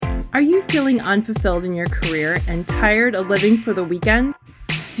Are you feeling unfulfilled in your career and tired of living for the weekend?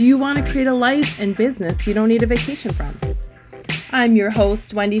 Do you want to create a life and business you don't need a vacation from? I'm your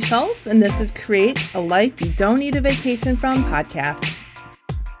host, Wendy Schultz, and this is Create a Life You Don't Need a Vacation From podcast.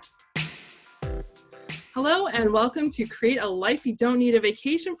 Hello, and welcome to Create a Life You Don't Need a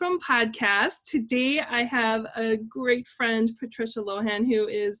Vacation From podcast. Today, I have a great friend, Patricia Lohan, who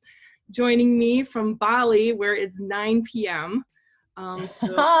is joining me from Bali, where it's 9 p.m.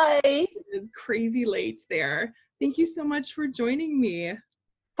 So Hi. It is crazy late there. Thank you so much for joining me.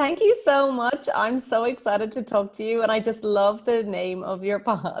 Thank you so much. I'm so excited to talk to you, and I just love the name of your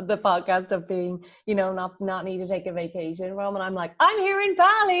the podcast of being, not need to take a vacation from. And I'm like, I'm here in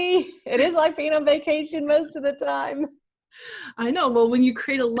Bali. It is like being on vacation most of the time. I know. Well, when you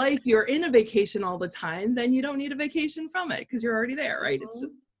create a life, you're in a vacation all the time, then you don't need a vacation from it because you're already there, right? It's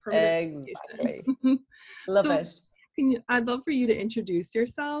just permanent Exactly. vacation. Love it. I'd love for you to introduce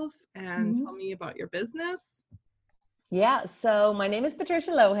yourself and tell me about your business. Yeah, so my name is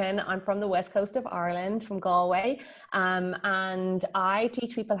Patricia Lohan. I'm from the west coast of Ireland, from Galway, and I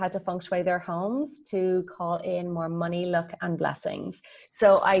teach people how to feng shui their homes to call in more money, luck, and blessings.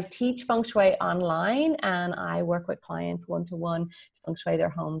 So I teach feng shui online, and I work with clients one-to-one to feng shui their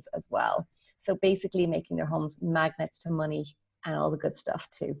homes as well. So basically making their homes magnets to money and all the good stuff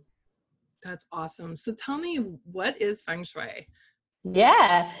too. That's awesome. So tell me, what is feng shui?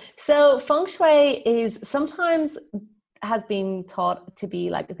 Yeah, so feng shui is sometimes has been thought to be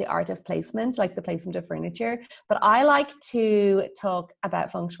like the art of placement, like the placement of furniture. But I like to talk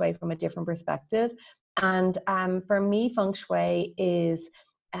about feng shui from a different perspective. And for me, feng shui is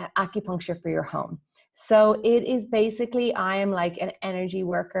acupuncture for your home. So it is basically, I am like an energy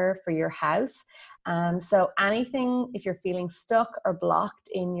worker for your house. So anything, if you're feeling stuck or blocked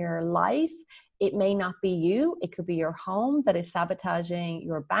in your life, it may not be you. It could be your home that is sabotaging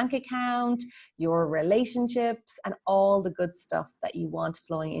your bank account, your relationships, and all the good stuff that you want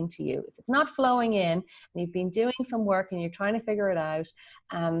flowing into you. If it's not flowing in and you've been doing some work and you're trying to figure it out,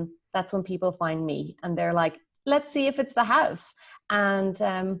 that's when people find me and they're like, let's see if it's the house.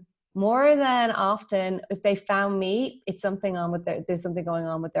 And more than often, if they found me, it's something on with there's something going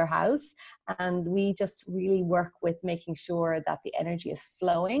on with their house. And we just really work with making sure that the energy is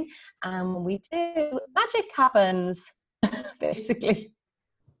flowing. And when we do, magic happens, basically.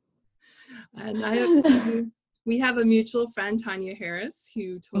 And we have a mutual friend, Tanya Harris,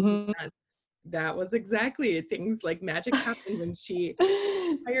 who told me that was exactly it. Things like magic happened when she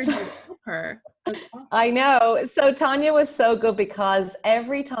hired you to help her. That's awesome. I know. So Tanya was so good because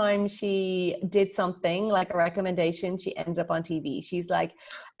every time she did something like a recommendation, she ended up on TV. She's like,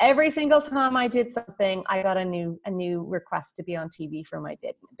 every single time I did something, I got a new request to be on TV for my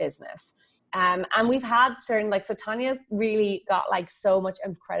business. And we've had certain, so Tanya's really got like so much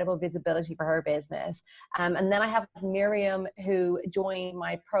incredible visibility for her business. And then I have Miriam, who joined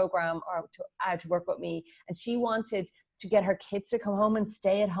my program to work with me, and she wanted to get her kids to come home and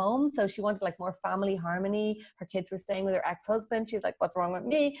stay at home. So she wanted like more family harmony. Her kids were staying with her ex-husband. She's like, what's wrong with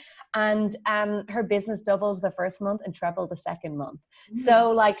me? And her business doubled the first month and trebled the second month.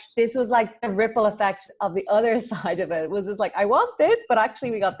 So like, this was like the ripple effect of the other side of it. It was just like, I want this, but actually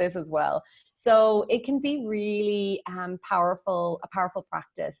we got this as well. So it can be really a powerful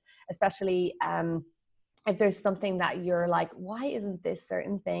practice, especially if there's something that you're like, why isn't this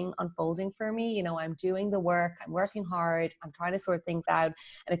certain thing unfolding for me? I'm doing the work, I'm working hard, I'm trying to sort things out,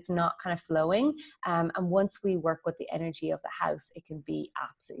 and it's not kind of flowing. And once we work with the energy of the house, it can be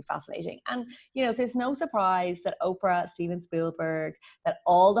absolutely fascinating. And, there's no surprise that Oprah, Steven Spielberg, that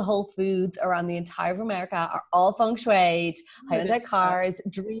all the Whole Foods around the entire of America are all feng shuied, Hyundai Cars,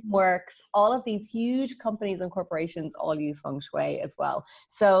 DreamWorks, all of these huge companies and corporations all use feng shui as well.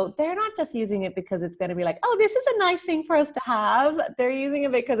 So they're not just using it because it's going to be like, oh, this is a nice thing for us to have. They're using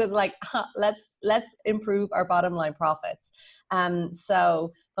it because it's like, let's improve our bottom line profits. So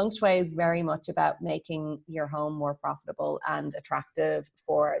feng shui is very much about making your home more profitable and attractive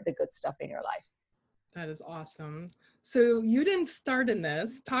for the good stuff in your life. That is awesome. So you didn't start in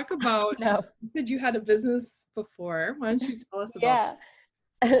this. Talk about, No. You said you had a business before. Why don't you tell us about that?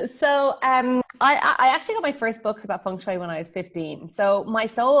 So I actually got my first books about feng shui when I was 15. So my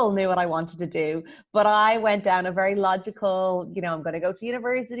soul knew what I wanted to do, but I went down a very logical, I'm going to go to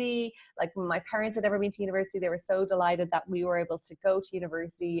university. Like, my parents had never been to university. They were so delighted that we were able to go to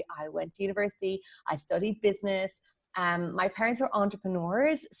university. I went to university. I studied business. My parents were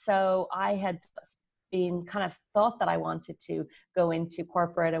entrepreneurs. So I had been kind of thought that I wanted to go into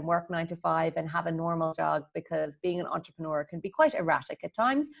corporate and work 9 to 5 and have a normal job, because being an entrepreneur can be quite erratic at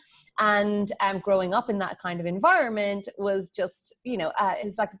times. And growing up in that kind of environment was just,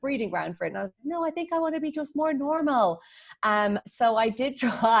 it's like a breeding ground for it. And I was like, no, I think I want to be just more normal. So I did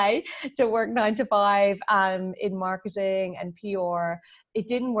try to work 9 to 5 in marketing and PR. It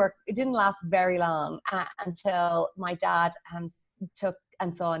didn't work. It didn't last very long until my dad took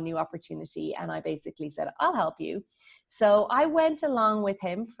and saw a new opportunity, and I basically said, I'll help you. So I went along with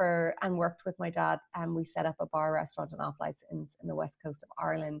him and worked with my dad, and we set up a bar, restaurant and off license in the west coast of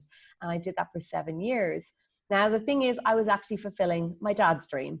Ireland, and I did that for 7 years. Now the thing is, I was actually fulfilling my dad's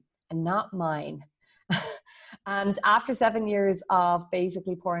dream and not mine. And after 7 years of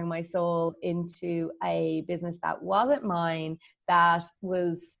basically pouring my soul into a business that wasn't mine, that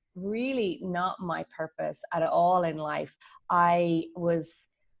was really not my purpose at all in life, I was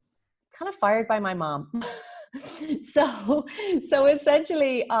kind of fired by my mom. So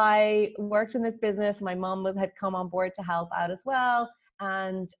essentially I worked in this business. My mom had come on board to help out as well.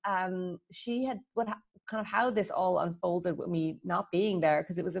 And she had kind of how this all unfolded with me not being there,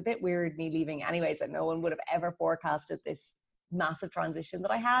 because it was a bit weird me leaving anyways, that no one would have ever forecasted this massive transition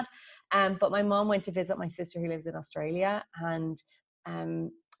that I had. But my mom went to visit my sister who lives in Australia, and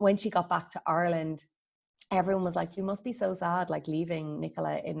when she got back to Ireland, everyone was like, you must be so sad, like leaving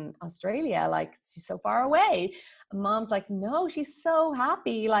Nicola in Australia, like she's so far away. And Mom's like, no, she's so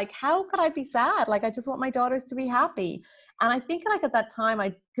happy. Like, how could I be sad? Like, I just want my daughters to be happy. And I think like at that time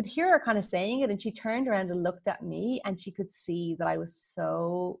I could hear her kind of saying it, and she turned around and looked at me, and she could see that I was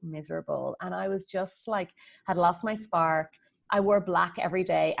so miserable. And I was just like, had lost my spark. I wore black every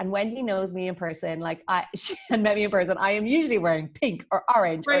day. And Wendy knows me in person. Like she had met me in person. I am usually wearing pink or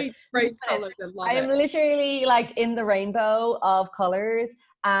orange. Bright colors. I am literally like in the rainbow of colors.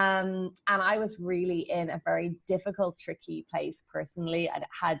 And I was really in a very difficult, tricky place personally. I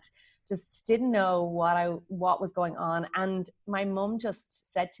had just didn't know what was going on. And my mum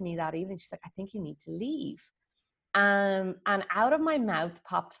just said to me that evening, she's like, I think you need to leave. And out of my mouth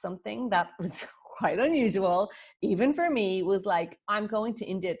popped something that was quite unusual, even for me, was like, I'm going to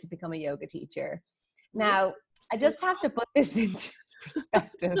India to become a yoga teacher. Now, I just have to put this into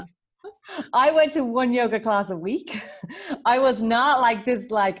perspective. I went to 1 yoga class a week. I was not like this,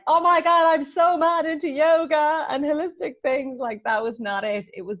 like, oh my God, I'm so mad into yoga and holistic things. Like, that was not it.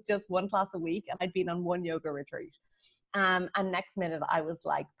 It was just 1 class a week, and I'd been on 1 yoga retreat. And next minute I was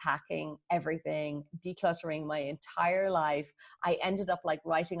like packing everything, decluttering my entire life. I ended up like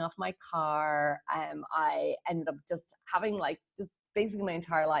writing off my car. I ended up just having like just basically my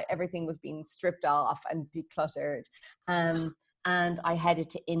entire life, everything was being stripped off and decluttered. And I headed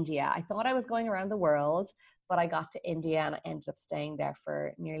to India. I thought I was going around the world, but I got to India and I ended up staying there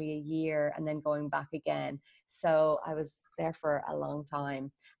for nearly a year and then going back again. So I was there for a long time.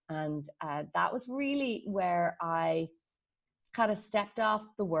 And that was really where I kind of stepped off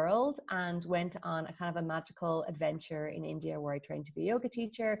the world and went on a kind of a magical adventure in India, where I trained to be a yoga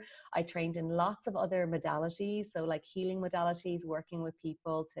teacher. I trained in lots of other modalities, so like healing modalities, working with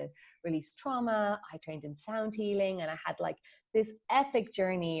people to release trauma. I trained in sound healing, and I had like this epic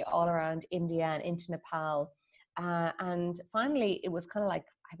journey all around India and into Nepal. And finally, it was kind of like,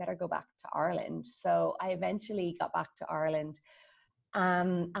 I better go back to Ireland. So I eventually got back to Ireland.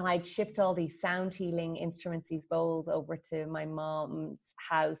 And I'd shipped all these sound healing instruments, these bowls, over to my mom's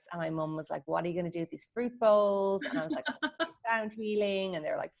house. And my mom was like, what are you going to do with these fruit bowls? And I was like, sound healing. And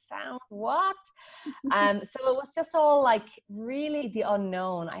they're like, sound what? So it was just all like really the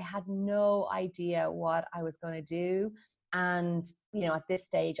unknown. I had no idea what I was going to do. And, you know, at this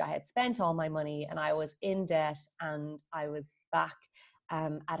stage I had spent all my money and I was in debt, and I was back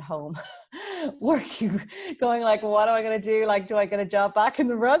at home working, going like, what am I going to do? Like, do I get a job back in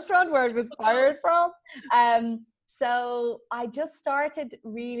the restaurant where I was fired from? So I just started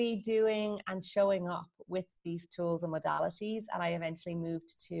really doing and showing up with these tools and modalities. And I eventually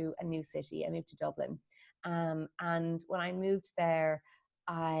moved to a new city. I moved to Dublin. And when I moved there,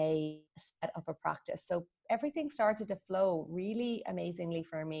 I set up a practice. So everything started to flow really amazingly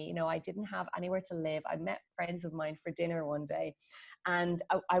for me. You know, I didn't have anywhere to live. I met friends of mine for dinner one day, and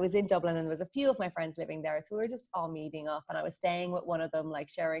I was in Dublin, and there was a few of my friends living there. So we were just all meeting up, and I was staying with one of them, like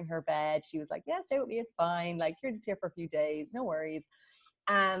sharing her bed. She was like, yeah, stay with me. It's fine. Like, you're just here for a few days. No worries.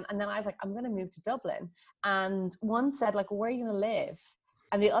 And then I was like, I'm going to move to Dublin. And one said like, where are you going to live?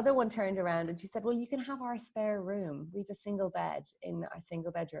 And the other one turned around and she said, well, you can have our spare room. We have a single bed in our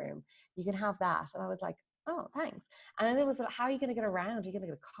single bedroom. You can have that. And I was like, oh, thanks. And then it was like, how are you going to get around? Are you going to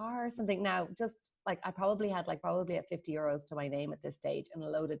get a car or something? Now, just like, I probably had like probably at €50 to my name at this stage and a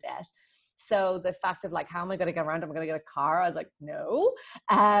load of debt. So the fact of like, how am I going to get around? Am I going to get a car? I was like, no.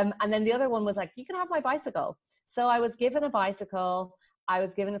 And then the other one was like, you can have my bicycle. So I was given a bicycle. I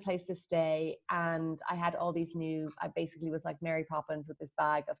was given a place to stay, and I had all these I basically was like Mary Poppins with this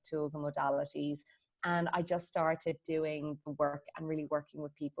bag of tools and modalities. And I just started doing the work and really working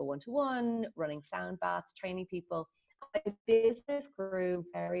with people one-to-one, running sound baths, training people. My business grew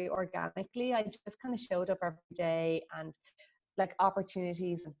very organically. I just kind of showed up every day, and like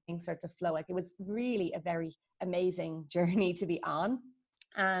opportunities and things start to flow. Like it was really a very amazing journey to be on.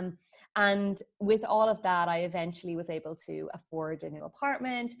 And with all of that, I eventually was able to afford a new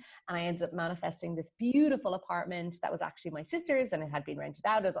apartment, and I ended up manifesting this beautiful apartment that was actually my sister's, and it had been rented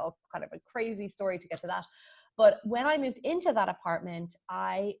out. It was all kind of a crazy story to get to that. But when I moved into that apartment,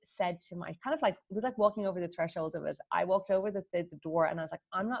 I said to my kind of like, it was like walking over the threshold of it. I walked over the door, and I was like,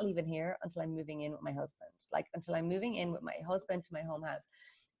 I'm not leaving here until I'm moving in with my husband, like until I'm moving in with my husband to my home house.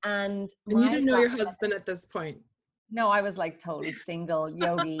 And you didn't know your husband at this point? No, I was like totally single,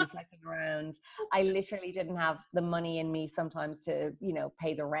 yogi, cycling around. I literally didn't have the money in me sometimes to,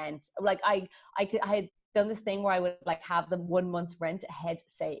 pay the rent. Like I had done this thing where I would like have the 1 month's rent ahead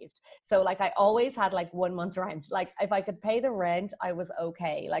saved. So like I always had like 1 month's rent. Like if I could pay the rent, I was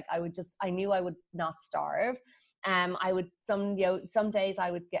okay. Like I knew I would not starve. I would some days I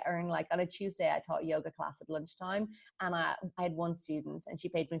would earn, like on a Tuesday I taught yoga class at lunchtime, and I had one student and she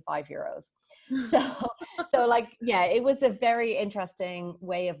paid me €5. So like, yeah, it was a very interesting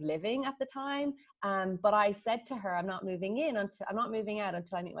way of living at the time. But I said to her, I'm not moving out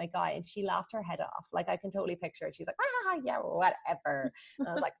until I meet my guy. And she laughed her head off. Like I can totally picture it. She's like, yeah, whatever. And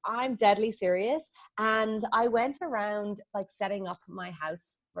I was like, I'm deadly serious. And I went around like setting up my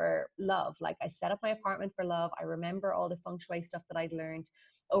house for love. Like I set up my apartment for love. I remember all the feng shui stuff that I'd learned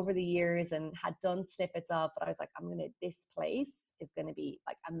over the years and had done snippets of, but I was like, this place is going to be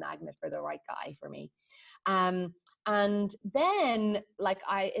like a magnet for the right guy for me. And then like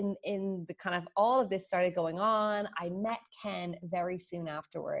in the kind of all of this started going on, I met Ken very soon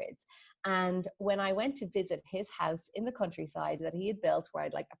afterwards. And when I went to visit his house in the countryside that he had built, where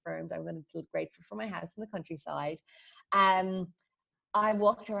I'd like affirmed I'm going to feel grateful for my house in the countryside, I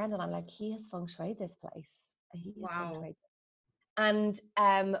walked around and I'm like, he has feng shui this place. He has feng shui. And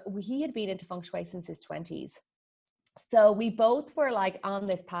he had been into feng shui since his 20s. So we both were like on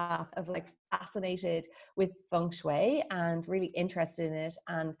this path of like fascinated with feng shui and really interested in it.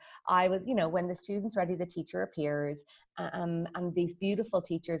 And I was, when the student's ready, the teacher appears, and these beautiful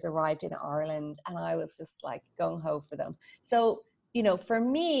teachers arrived in Ireland, and I was just like gung ho for them. So, for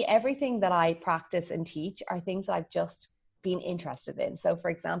me, everything that I practice and teach are things that I've just been interested in. So for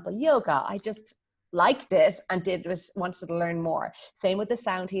example, yoga, I just liked it and wanted to learn more. Same with the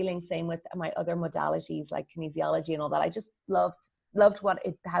sound healing, same with my other modalities like kinesiology and all that. I just loved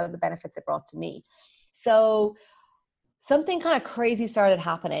how the benefits it brought to me. So something kind of crazy started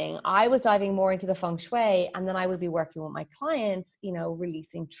happening. I was diving more into the feng shui, and then I would be working with my clients,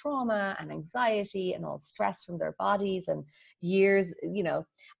 releasing trauma and anxiety and all stress from their bodies and years,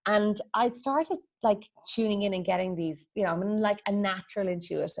 and I started like tuning in and getting these, I'm like a natural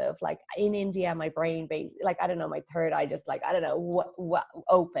intuitive, like in India, my brain like, I don't know, my third eye just like, I don't know what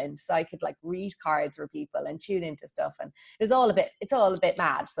opened. So I could like read cards for people and tune into stuff. And it's all a bit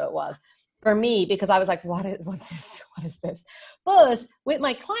mad. So it was for me, because I was like, what is this? But with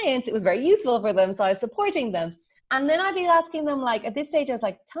my clients, it was very useful for them. So I was supporting them. And then I'd be asking them, like, at this stage, I was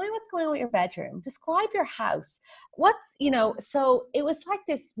like, tell me what's going on with your bedroom. Describe your house. So it was like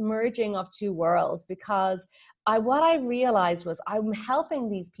this merging of two worlds, because what I realized was I'm helping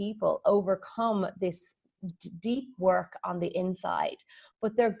these people overcome this deep work on the inside,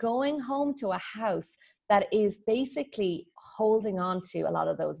 but they're going home to a house that is basically holding on to a lot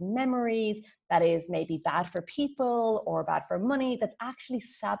of those memories that is maybe bad for people or bad for money, that's actually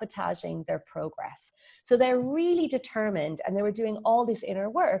sabotaging their progress. So they're really determined and they were doing all this inner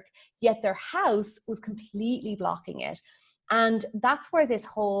work, yet their house was completely blocking it. And that's where this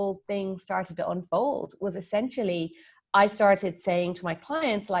whole thing started to unfold, was essentially I started saying to my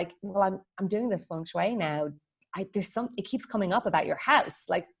clients, like, well, I'm doing this feng shui now. It keeps coming up about your house,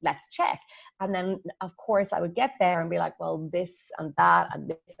 like, let's check. And then of course I would get there and be like, well, this and that and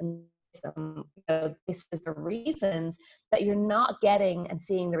this and this is the reasons that you're not getting and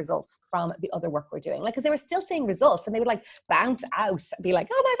seeing the results from the other work we're doing. Like, because they were still seeing results and they would like bounce out, be like,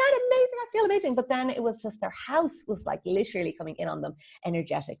 oh my God, amazing, I feel amazing. But then it was just their house was like literally coming in on them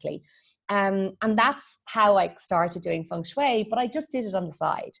energetically. And that's how I started doing feng shui, but I just did it on the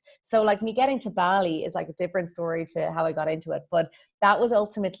side. So like me getting to Bali is like a different story to how I got into it. But that was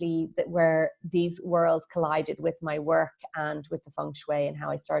ultimately where these worlds collided with my work and with the feng shui, and how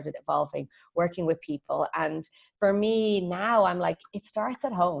I started evolving, working with people. And for me now, I'm like, it starts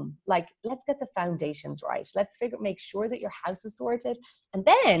at home. Like, let's get the foundations right. Let's make sure that your house is sorted. And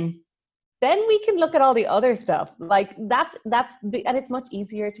then we can look at all the other stuff. Like and it's much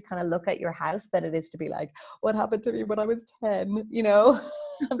easier to kind of look at your house than it is to be like, what happened to me when I was 10,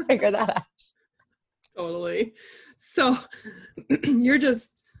 and figure that out. Totally. So you're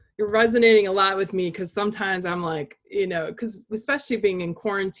resonating a lot with me, because sometimes I'm like, because especially being in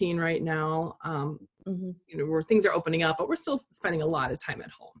quarantine right now, where things are opening up, but we're still spending a lot of time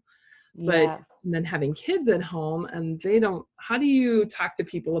at home. But and then having kids at home, and how do you talk to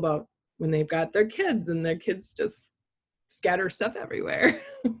people about when they've got their kids and their kids just scatter stuff everywhere?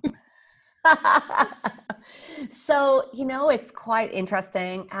 So, it's quite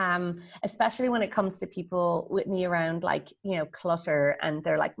interesting, especially when it comes to people with me around like, clutter, and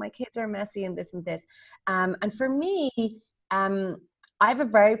they're like, my kids are messy and this and this. And for me, I have a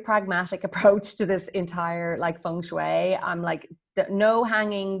very pragmatic approach to this entire like feng shui. I'm like, no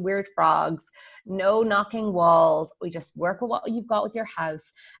hanging weird frogs, no knocking walls. We just work with what you've got with your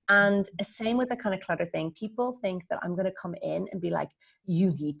house. And same with the kind of clutter thing. People think that I'm going to come in and be like,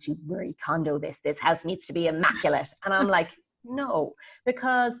 you need to Marie Kondo this house needs to be immaculate. And I'm like, no,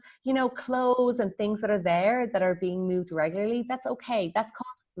 because, clothes and things that are there that are being moved regularly, that's okay. That's called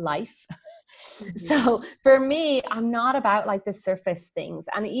life. So for me, I'm not about like the surface things.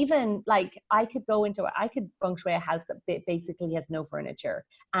 And even like I could feng shui a house that basically has no furniture,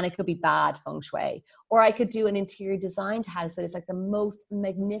 and it could be bad feng shui. Or I could do an interior designed house that is like the most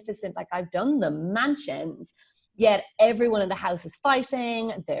magnificent, like I've done them, mansions, yet everyone in the house is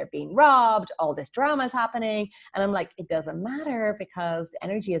fighting, they're being robbed, all this drama is happening. And I'm like, it doesn't matter, because the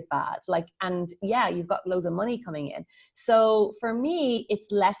energy is bad. Like, and yeah, you've got loads of money coming in. So for me, it's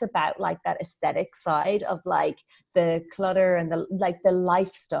less about like that aesthetic side of like the clutter and the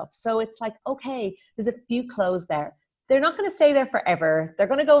life stuff. So it's like, okay, there's a few clothes there. They're not going to stay there forever. They're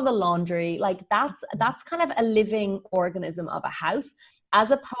going to go in the laundry. Like that's kind of a living organism of a house,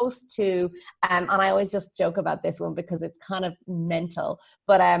 as opposed to, and I always just joke about this one because it's kind of mental,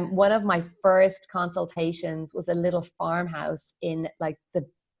 but one of my first consultations was a little farmhouse in like the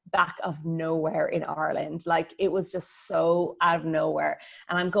back of nowhere in Ireland. Like it was just so out of nowhere.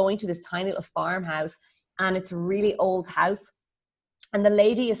 And I'm going to this tiny little farmhouse, and it's a really old house. And the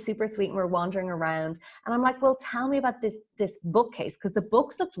lady is super sweet, and we're wandering around. And I'm like, well, tell me about this bookcase, because the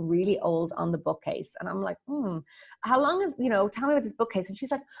books looked really old on the bookcase. And I'm like, how long is, tell me about this bookcase. And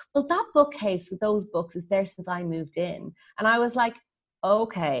she's like, well, that bookcase with those books is there since I moved in. And I was like,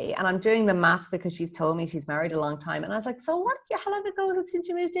 okay. And I'm doing the maths because she's told me she's married a long time. And I was like, so how long ago was it since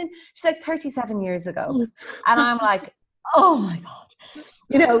you moved in? She's like, 37 years ago. And I'm like, oh my God.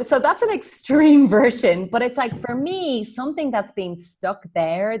 So that's an extreme version, but it's like, for me, something that's been stuck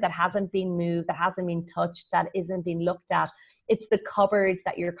there, that hasn't been moved, that hasn't been touched, that isn't being looked at. It's the cupboards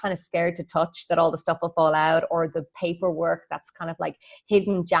that you're kind of scared to touch, that all the stuff will fall out, or the paperwork that's kind of like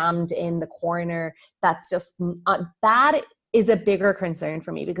hidden, jammed in the corner. That's just, that is a bigger concern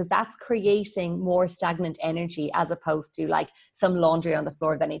for me, because that's creating more stagnant energy, as opposed to like some laundry on the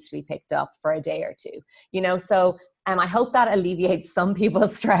floor that needs to be picked up for a day or two, so I hope that alleviates some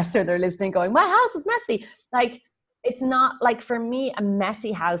people's stress, or they're listening going, my house is messy. Like, it's not like, for me, a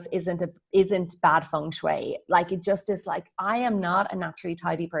messy house isn't bad feng shui. Like, it just is like, I am not a naturally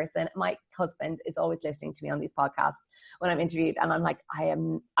tidy person. My husband is always listening to me on these podcasts when I'm interviewed, and I'm like,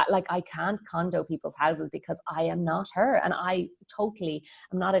 I can't condo people's houses because I am not her. And I totally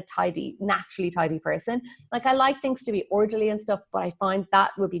am not a naturally tidy person. Like, I like things to be orderly and stuff, but I find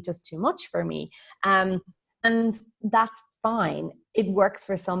that would be just too much for me. And that's fine. It works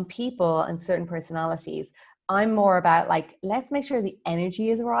for some people and certain personalities. I'm more about like, let's make sure the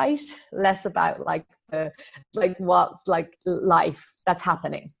energy is right, less about like what's like life that's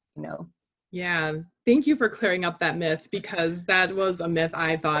happening, Yeah. Thank you for clearing up that myth, because that was a myth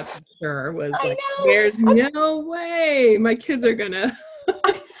I thought for sure was like, there's no way my kids are gonna.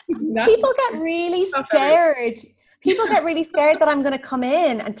 People get really scared. People get really scared that I'm going to come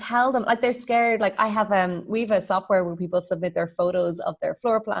in and tell them, like, they're scared. Like, we have a software where people submit their photos of their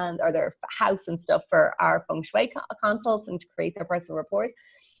floor plan or their house and stuff for our feng shui consults and to create their personal report.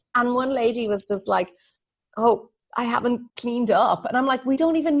 And one lady was just like, oh, I haven't cleaned up. And I'm like, we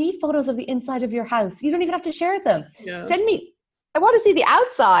don't even need photos of the inside of your house. You don't even have to share them. Yeah. Send me I want to see the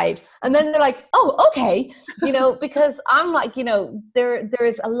outside. And then they're like, oh, okay. Because I'm like,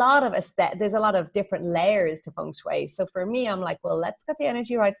 there's a lot of there's a lot of different layers to feng shui. So for me, I'm like, well, let's get the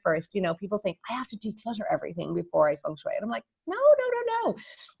energy right first. People think I have to declutter everything before I feng shui. And I'm like, no.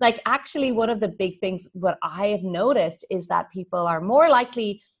 Like actually one of the big things, what I have noticed is that people are more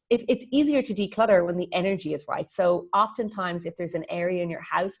likely, it's easier to declutter when the energy is right. So oftentimes if there's an area in your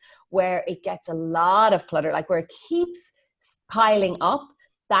house where it gets a lot of clutter, like where it keeps piling up,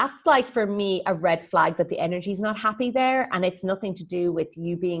 that's like for me a red flag that the energy is not happy there, and it's nothing to do with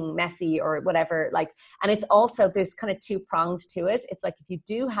you being messy or whatever. Like, and it's also, there's kind of two pronged to it. It's like if you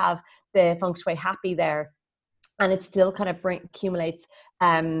do have the feng shui happy there and it still kind of accumulates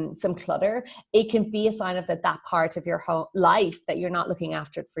some clutter, it can be a sign of that part of your whole life that you're not looking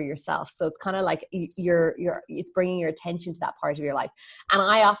after it for yourself. So it's kind of like it's bringing your attention to that part of your life. And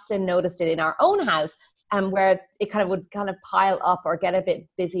I often noticed it in our own house, where it would pile up or get a bit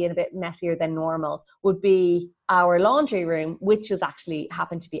busy and a bit messier than normal, would be our laundry room, which was actually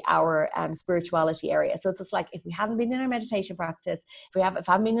happened to be our spirituality area. So it's just like, if we haven't been in our meditation practice, if I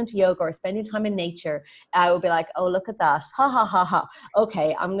haven't been into yoga or spending time in nature, I would be like, oh, look at that. Ha ha ha ha.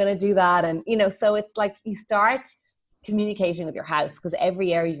 Okay, I'm going to do that. And, so it's like you start communicating with your house, because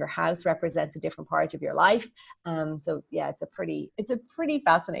every area of your house represents a different part of your life. So yeah, it's a pretty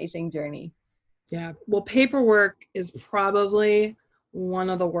fascinating journey. Yeah. Well, paperwork is probably one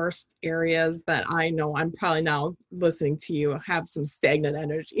of the worst areas that I know. I'm probably now listening to you have some stagnant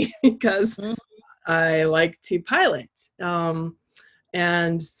energy because I like to pilot.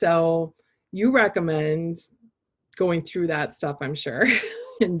 And so you recommend going through that stuff, I'm sure,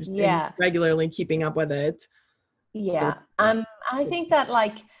 and regularly keeping up with it. Yeah. I think that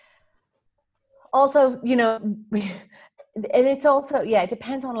also, and it's also, it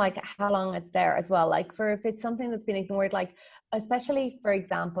depends on how long it's there as well. Like if it's something that's been ignored, like especially for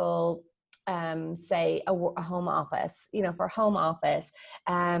example, say a home office, for home office,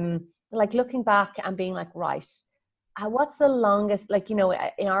 looking back and being like, right, what's the longest,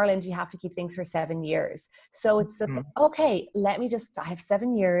 in Ireland, you have to keep things for 7 years. So it's just, okay, I have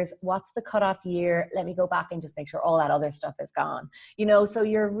 7 years. What's the cutoff year? Let me go back and just make sure all that other stuff is gone. So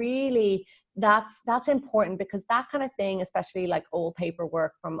you're really, that's important, because that kind of thing, especially like old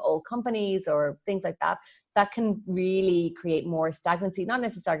paperwork from old companies or things like that, that can really create more stagnancy, not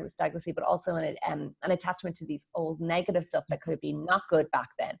necessarily stagnancy, but also an attachment to these old negative stuff that could have been not good back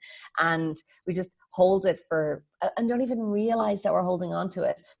then. And we just hold it and don't even realize that we're holding on to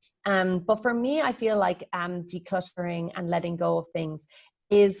it. But for me, I feel like decluttering and letting go of things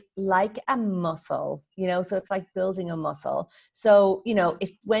is like a muscle, so it's like building a muscle. So,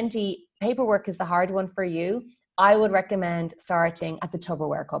 if Wendy, paperwork is the hard one for you, I would recommend starting at the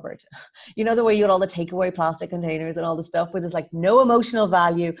Tupperware cupboard. The way you had all the takeaway plastic containers and all the stuff where there's no emotional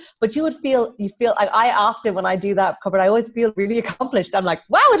value, but you feel I often, when I do that cupboard, I always feel really accomplished. I'm like,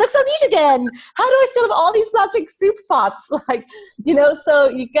 wow, it looks so neat again. How do I still have all these plastic soup pots? So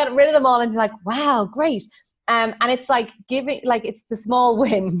you get rid of them all and you're like, wow, great. And it's like it's the small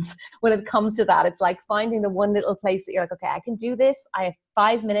wins when it comes to that. It's like finding the one little place that you're like, okay, I can do this. I have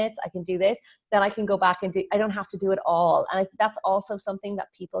 5 minutes. I can do this. Then I can go back and I don't have to do it all. And that's also something that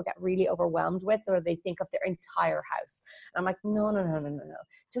people get really overwhelmed with, or they think of their entire house. And I'm like, no.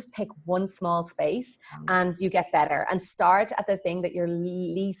 Just pick one small space and you get better, and start at the thing that you're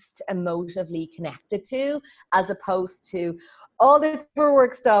least emotively connected to, as opposed to all this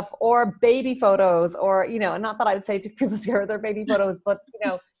paperwork stuff or baby photos, or, not that I would say to people to get their baby photos, but,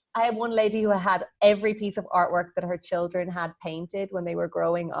 I had one lady who had every piece of artwork that her children had painted when they were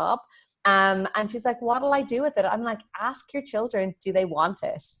growing up. And she's like, what'll I do with it? I'm like, ask your children, do they want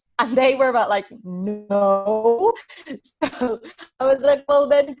it? And they were about like, no. So I was like, well,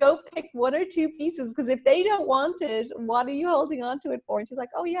 then go pick 1 or 2 pieces, because if they don't want it, what are you holding on to it for? And she's like,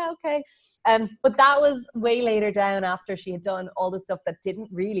 oh yeah, okay. But that was way later down, after she had done all the stuff that didn't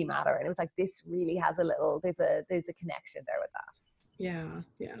really matter. And it was like, this really has there's a connection there with that. Yeah.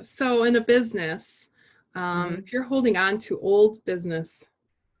 So in a business, if you're holding on to old business,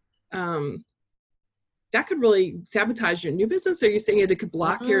 that could really sabotage your new business. Are you saying it could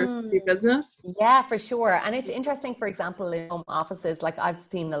block your new business? Yeah, for sure. And it's interesting, for example, in home offices, like I've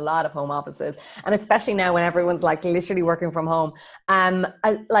seen a lot of home offices, and especially now when everyone's like literally working from home,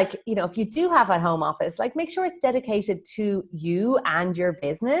 if you do have a home office, like make sure it's dedicated to you and your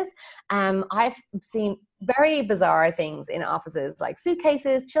business. I've seen very bizarre things in offices, like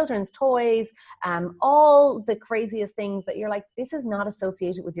suitcases, children's toys, all the craziest things that you're like, this is not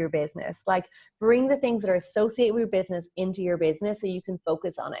associated with your business. Like, bring the things that are associated with your business into your business so you can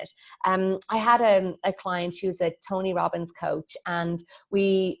focus on it. I had a client, she was a Tony Robbins coach, and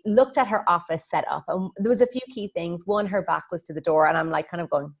we looked at her office setup, and there was a few key things. One, her back was to the door, and I'm like kind of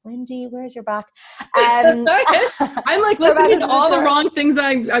going, Wendy, where's your back? I'm like listening to all the wrong things.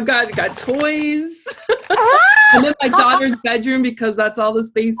 I've got toys. And then my daughter's bedroom, because that's all the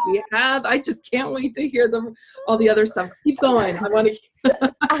space we have. I just can't wait to hear all the other stuff. Keep going. I want to.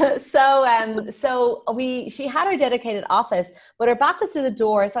 She had her dedicated office, but her back was to the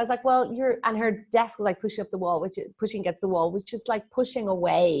door. So I was like, well, and her desk was like pushing up the wall, pushing against the wall, which is like pushing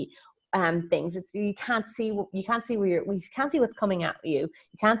away things. It's you can't see what's coming at you.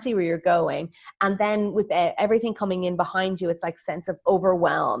 You can't see where you're going. And then with everything coming in behind you, it's like sense of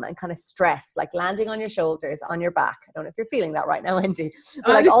overwhelm and kind of stress, like landing on your shoulders, on your back. I don't know if you're feeling that right now, Andy.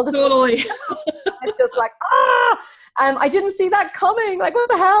 But like all this totally. it's just like, I didn't see that coming. Like, what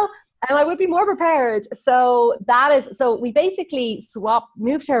the hell? And I would be more prepared. So we basically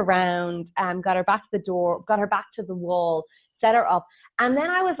moved her around, got her back to the door, got her back to the wall, set her up. And then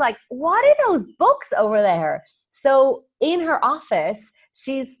I was like, what are those books over there? So in her office,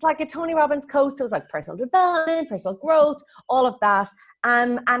 she's like a Tony Robbins coach. So it was like personal development, personal growth, all of that.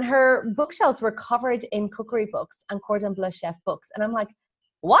 And her bookshelves were covered in cookery books and cordon bleu chef books. And I'm like,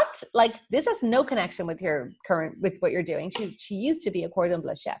 what? Like, this has no connection with with what you're doing. She used to be a cordon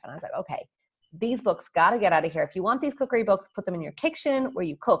bleu chef. And I was like, okay, these books got to get out of here. If you want these cookery books, put them in your kitchen where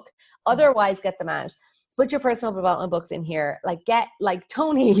you cook. Otherwise, get them out. Put your personal development books in here. Like, get like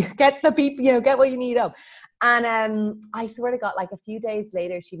Tony, get the people, get what you need up. And I swear to God, like a few days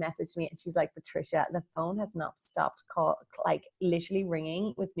later, she messaged me and she's like, Patricia, the phone has not stopped literally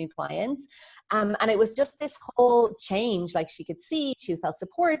ringing with new clients. And it was just this whole change. Like, she could see, she felt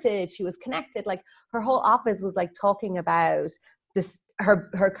supported, she was connected. Like, her whole office was like talking about this,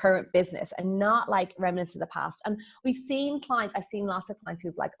 her current business, and not like remnants of the past. And I've seen lots of clients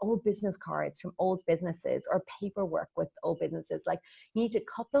who've like old business cards from old businesses or paperwork with old businesses. Like, you need to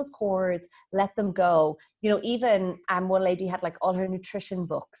cut those cords, let them go. Even one lady had like all her nutrition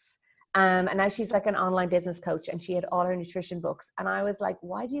books. And now she's like an online business coach, and she had all her nutrition books. And I was like,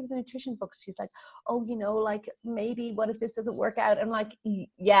 why do you have the nutrition books? She's like, oh, like maybe what if this doesn't work out? I'm like,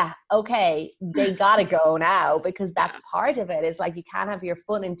 yeah, okay, they gotta go now, because that's part of it. Is like, you can't have your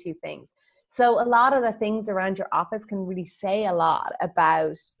foot in two things. So a lot of the things around your office can really say a lot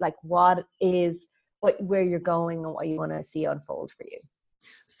about like where you're going and what you want to see unfold for you.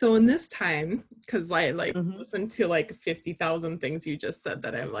 So in this time, because I listened to like 50,000 things you just said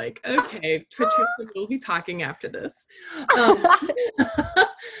that I'm like, okay, Patricia will be talking after this.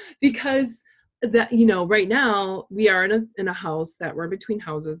 Because that, right now we are in a house that we're between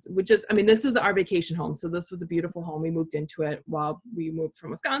houses, which is, this is our vacation home. So this was a beautiful home. We moved into it while we moved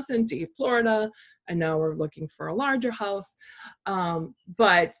from Wisconsin to Florida. And now we're looking for a larger house.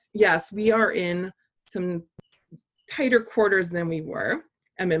 But yes, we are in some tighter quarters than we were.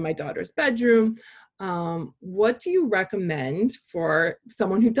 I'm in my daughter's bedroom. What do you recommend for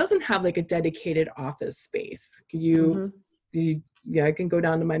someone who doesn't have like a dedicated office space? I can go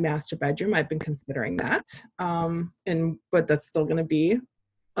down to my master bedroom. I've been considering that. But that's still going to be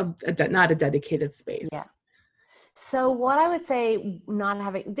not a dedicated space. Yeah. So what I would say,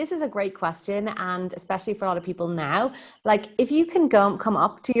 this is a great question, and especially for a lot of people now, like if you can come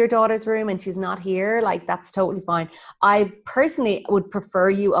up to your daughter's room and she's not here, like that's totally fine. I personally would prefer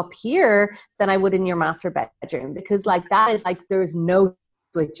you up here than I would in your master bedroom, because like that is like, there's no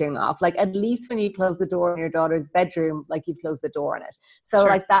switching off. Like, at least when you close the door in your daughter's bedroom, like you've closed the door on it. So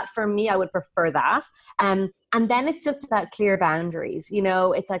like that, for me, I would prefer that. And then it's just about clear boundaries.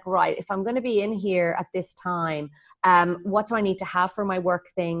 It's like, right, if I'm going to be in here at this time, what do I need to have for my work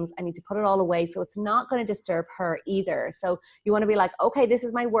things? I need to put it all away, so it's not going to disturb her either. So you want to be like, okay, this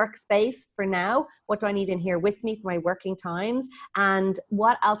is my workspace for now. What do I need in here with me for my working times? And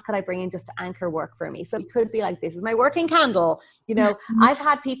what else could I bring in just to anchor work for me? So it could be like, this is my working candle. I've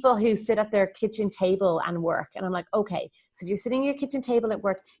had people who sit at their kitchen table and work, and I'm like, okay, so if you're sitting at your kitchen table at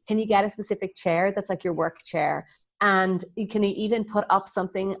work, can you get a specific chair that's like your work chair? And you can even put up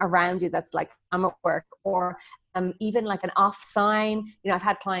something around you that's like, I'm at work, or even like an off sign. I've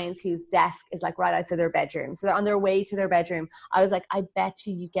had clients whose desk is like right outside their bedroom. So they're on their way to their bedroom. I was like, I bet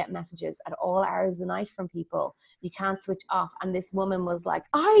you get messages at all hours of the night from people. You can't switch off. And this woman was like,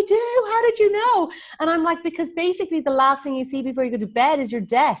 I do. How did you know? And I'm like, because basically the last thing you see before you go to bed is your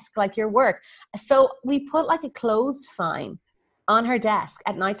desk, like your work. So we put like a closed sign on her desk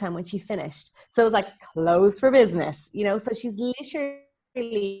at nighttime when she finished. So it was like closed for business, you know? So she's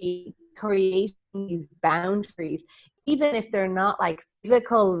literally creating these boundaries, even if they're not like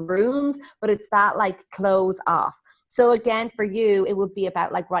physical rooms, but it's that like close off. So again, for you, it would be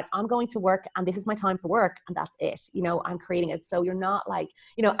about like, right, I'm going to work and this is my time for work and that's it. You know, I'm creating it. So you're not like,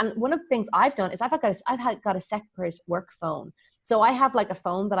 you know, and one of the things I've done is I've got a separate work phone. So I have like a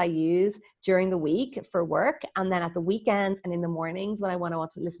phone that I use during the week for work. And then at the weekends and in the mornings when I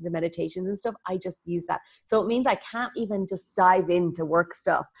want to listen to meditations and stuff, I just use that. So it means I can't even just dive into work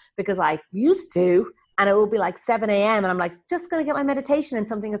stuff because I used to, and it will be like 7 a.m. and I'm like, just going to get my meditation and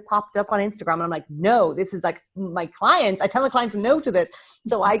something has popped up on Instagram. And I'm like, no, this is like my clients. I tell the clients no to this.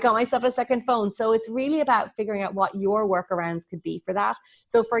 So I got myself a second phone. So it's really about figuring out what your workarounds could be for that.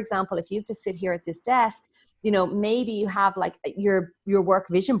 So for example, if you have to sit here at this desk, you know, maybe you have like your work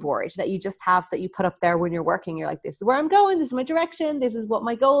vision board that you just have that you put up there when you're working. You're like, this is where I'm going. This is my direction. This is what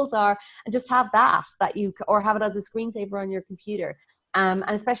my goals are. And just have that you, or have it as a screensaver on your computer. And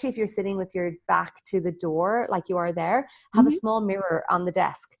especially if you're sitting with your back to the door, like you are there, have a small mirror on the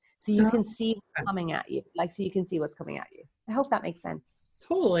desk so you can see what's coming at you. Like, so you can see what's coming at you. I hope that makes sense.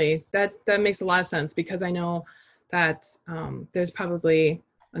 Totally. That makes a lot of sense because I know that there's probably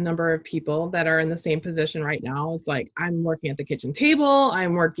a number of people that are in the same position right now. It's like, I'm working at the kitchen table.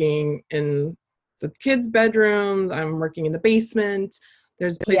 I'm working in the kids' bedrooms. I'm working in the basement.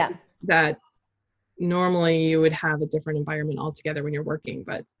 There's places that normally you would have a different environment altogether when you're working,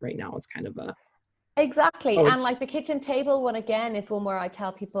 but right now it's kind of a exactly. And like the kitchen table one, again, is one where I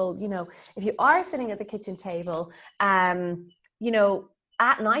tell people, you know, if you are sitting at the kitchen table, you know,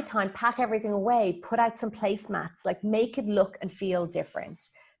 at nighttime, pack everything away, put out some placemats, like make it look and feel different.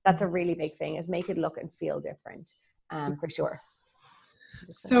 That's a really big thing, is make it look and feel different, for sure.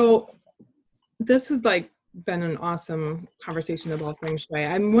 So this has like been an awesome conversation about feng shui.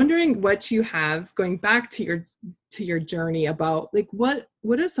 I'm wondering what you have going back to your journey about like what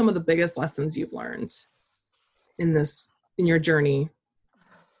are some of the biggest lessons you've learned in your journey?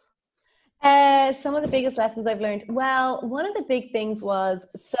 Some of the biggest lessons I've learned. Well, one of the big things was,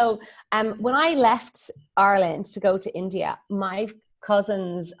 when I left Ireland to go to India, my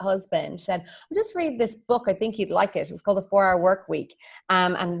cousin's husband said, I'll just read this book. I think you'd like it. It was called The 4 Hour Work Week.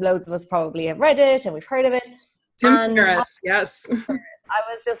 And loads of us probably have read it and we've heard of it. Tim Ferriss, yes. I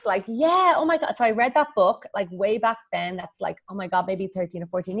was just like, yeah, oh my God. So I read that book like way back then. That's like, oh my God, maybe 13 or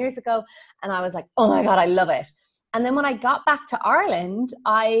 14 years ago. And I was like, oh my God, I love it. And then when I got back to Ireland,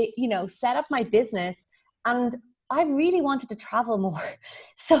 I, you know, set up my business and I really wanted to travel more.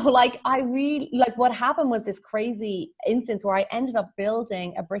 So like, what happened was this crazy instance where I ended up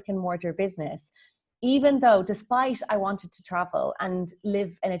building a brick and mortar business, even though despite I wanted to travel and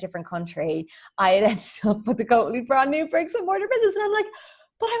live in a different country, I had ended up with a totally brand new bricks and mortar business. And I'm like,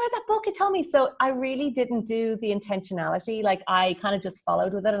 but I read that book, it told me. So I really didn't do the intentionality. Like I kind of just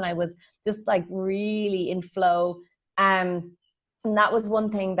followed with it and I was just like really in flow. And that was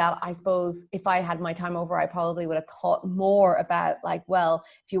one thing that I suppose if I had my time over, I probably would have thought more about like, well,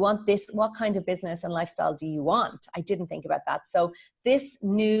 if you want this, what kind of business and lifestyle do you want? I didn't think about that. So this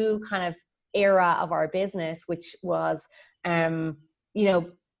new kind of era of our business, which was, you know,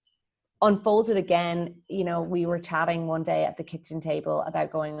 unfolded again. You know, we were chatting one day at the kitchen table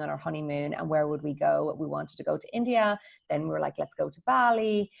about going on our honeymoon and where would we go. We wanted to go to India. Then we were like, let's go to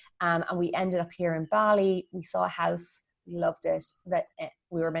Bali. And we ended up here in Bali. We saw a house. We loved it. That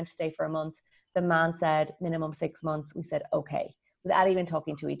we were meant to stay for a month. The man said minimum 6 months. We said, okay, without even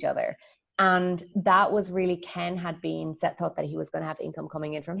talking to each other. And that was really, Ken had been thought that he was going to have income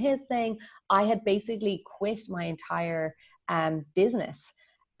coming in from his thing. I had basically quit my entire business.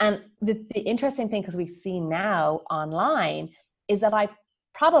 And the interesting thing, because we've seen now online, is that I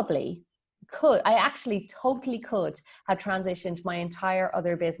actually totally could have transitioned my entire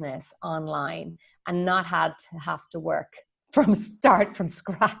other business online and not had to have to work from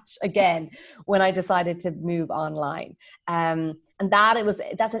scratch again when I decided to move online. And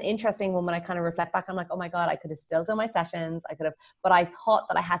that's an interesting one. When I kind of reflect back, I'm like, oh my God, I could have still done my sessions. But I thought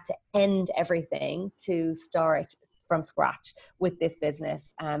that I had to end everything to start from scratch with this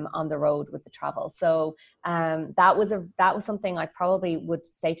business on the road with the travel. So that was something I probably would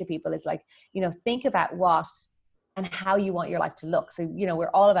say to people is like, you know, think about what and how you want your life to look. So, you know, we're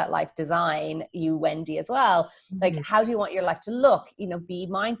all about life design, you, Wendy, as well. Like, how do you want your life to look? You know, be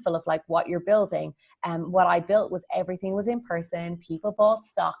mindful of like what you're building. What I built was everything was in person. People bought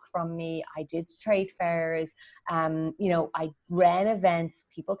stock from me. I did trade fairs. You know, I ran events.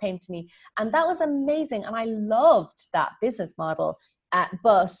 People came to me, and that was amazing. And I loved that business model,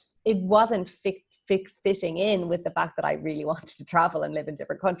 but it wasn't fitting in with the fact that I really wanted to travel and live in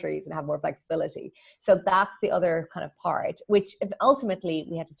different countries and have more flexibility. So that's the other kind of part, which ultimately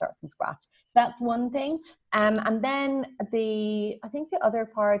we had to start from scratch. So that's one thing. And then I think the other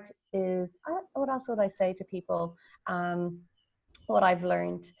part is, what else would I say to people? What I've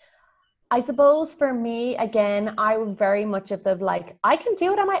learned. I suppose for me, again, I was very much of the like, I can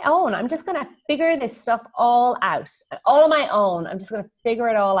do it on my own. I'm just going to figure this stuff all out, all on my own. I'm just going to figure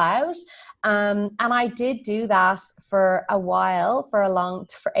it all out. And I did do that for a while, for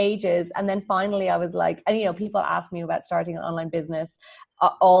ages. And then finally I was like, and, you know, people ask me about starting an online business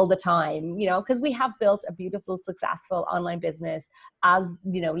all the time, you know, because we have built a beautiful, successful online business as,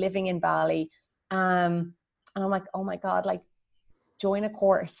 you know, living in Bali. And I'm like, oh my God, like, join a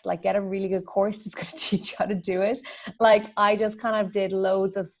course, like get a really good course that's going to teach you how to do it. Like I just kind of did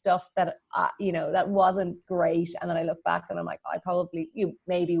loads of stuff that, you know, that wasn't great. And then I look back and I'm like, I probably,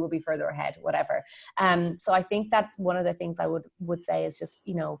 maybe will be further ahead, whatever. So I think that one of the things I would say is just,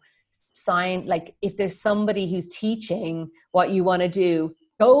 you know, like if there's somebody who's teaching what you want to do,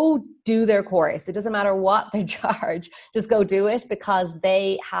 go do their course. It doesn't matter what they charge, just go do it, because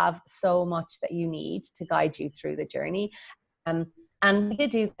they have so much that you need to guide you through the journey. And we did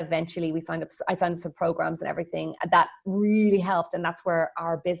do eventually, I signed up some programs and everything that really helped. And that's where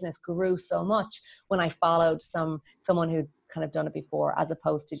our business grew so much, when I followed someone who'd kind of done it before, as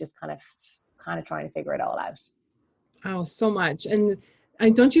opposed to just kind of trying to figure it all out. Oh, so much. And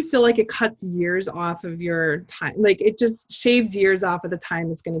don't you feel like it cuts years off of your time? Like it just shaves years off of the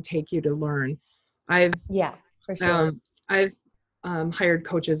time it's going to take you to learn. Yeah, for sure. I've hired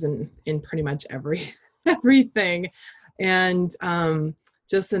coaches in pretty much everything. And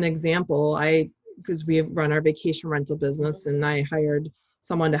just an example, because we run our vacation rental business, and I hired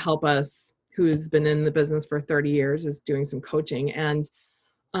someone to help us who's been in the business for 30 years, is doing some coaching. And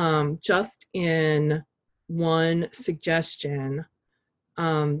just in one suggestion,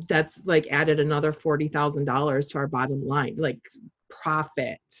 that's like added another $40,000 to our bottom line, like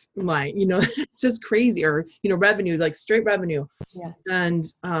profit line, you know, it's just crazy. Or, you know, revenue, like straight revenue. Yeah. And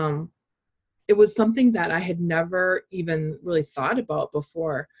it was something that I had never even really thought about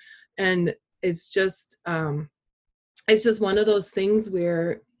before. And it's just one of those things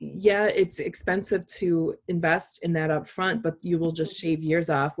where, yeah, it's expensive to invest in that up front, but you will just shave years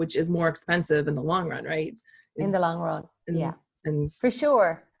off, which is more expensive in the long run, right? In the long run. Yeah, and for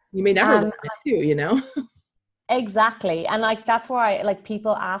sure. You may never learn it too, you know? Exactly. And like, that's why like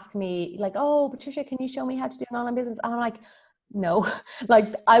people ask me like, oh, Patricia, can you show me how to do an online business? And I'm like, no,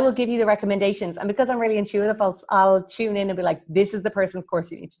 like I will give you the recommendations. And because I'm really intuitive, I'll tune in and be like, this is the person's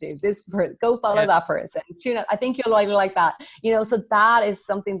course you need to do. Go follow that person. Tune up. I think you'll really like that. You know, so that is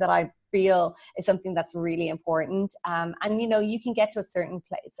something that I feel is something that's really important. And, you know, you can get to a certain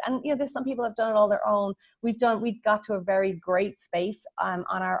place. And, you know, there's some people have done it all their own. We've got to a very great space on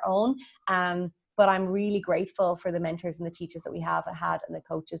our own. But I'm really grateful for the mentors and the teachers that we have had and the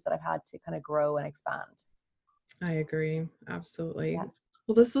coaches that I've had to kind of grow and expand. I agree. Absolutely. Yeah.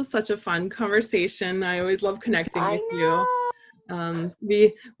 Well, this was such a fun conversation. I always love connecting with you.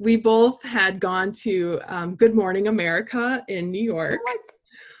 We both had gone to Good Morning America in New York.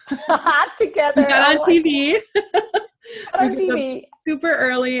 Together. We got on TV. On TV. Super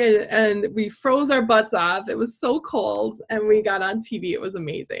early and we froze our butts off. It was so cold and we got on TV. It was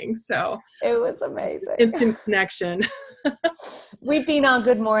amazing. So it was amazing. Instant connection. We've been on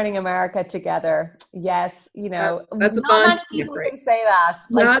Good Morning America together. Yes. You know, that's not many people can say that.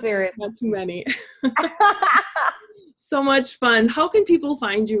 Like seriously. Not too many. So much fun. How can people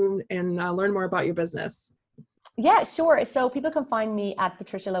find you and learn more about your business? Yeah, sure. So people can find me at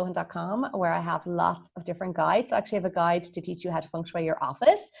patricialohan.com, where I have lots of different guides. I actually have a guide to teach you how to feng shui your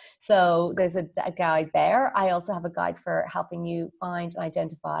office. So there's a guide there. I also have a guide for helping you find and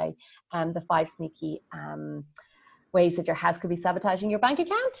identify the 5 sneaky ways that your house could be sabotaging your bank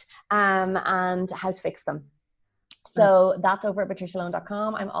account and how to fix them. So that's over at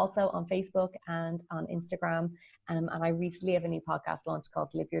patricialohan.com. I'm also on Facebook and on Instagram. And I recently have a new podcast launch called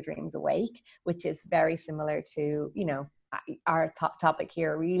Live Your Dreams Awake, which is very similar to, you know, our topic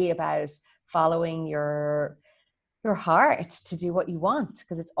here, really about following your heart to do what you want,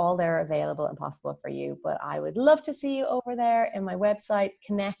 because it's all there available and possible for you. But I would love to see you over there in my website.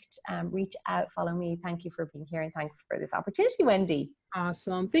 Connect, reach out, follow me. Thank you for being here. And thanks for this opportunity, Wendy.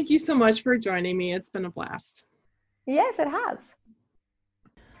 Awesome. Thank you so much for joining me. It's been a blast. Yes, it has.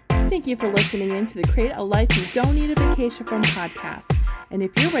 Thank you for listening in to the Create a Life You Don't Need a Vacation From podcast. And if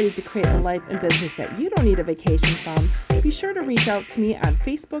you're ready to create a life and business that you don't need a vacation from, be sure to reach out to me on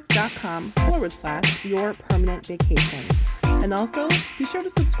facebook.com/yourpermanentvacation. And also, be sure to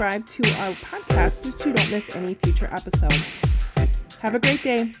subscribe to our podcast so that you don't miss any future episodes. Have a great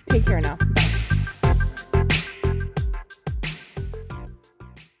day. Take care now. Bye.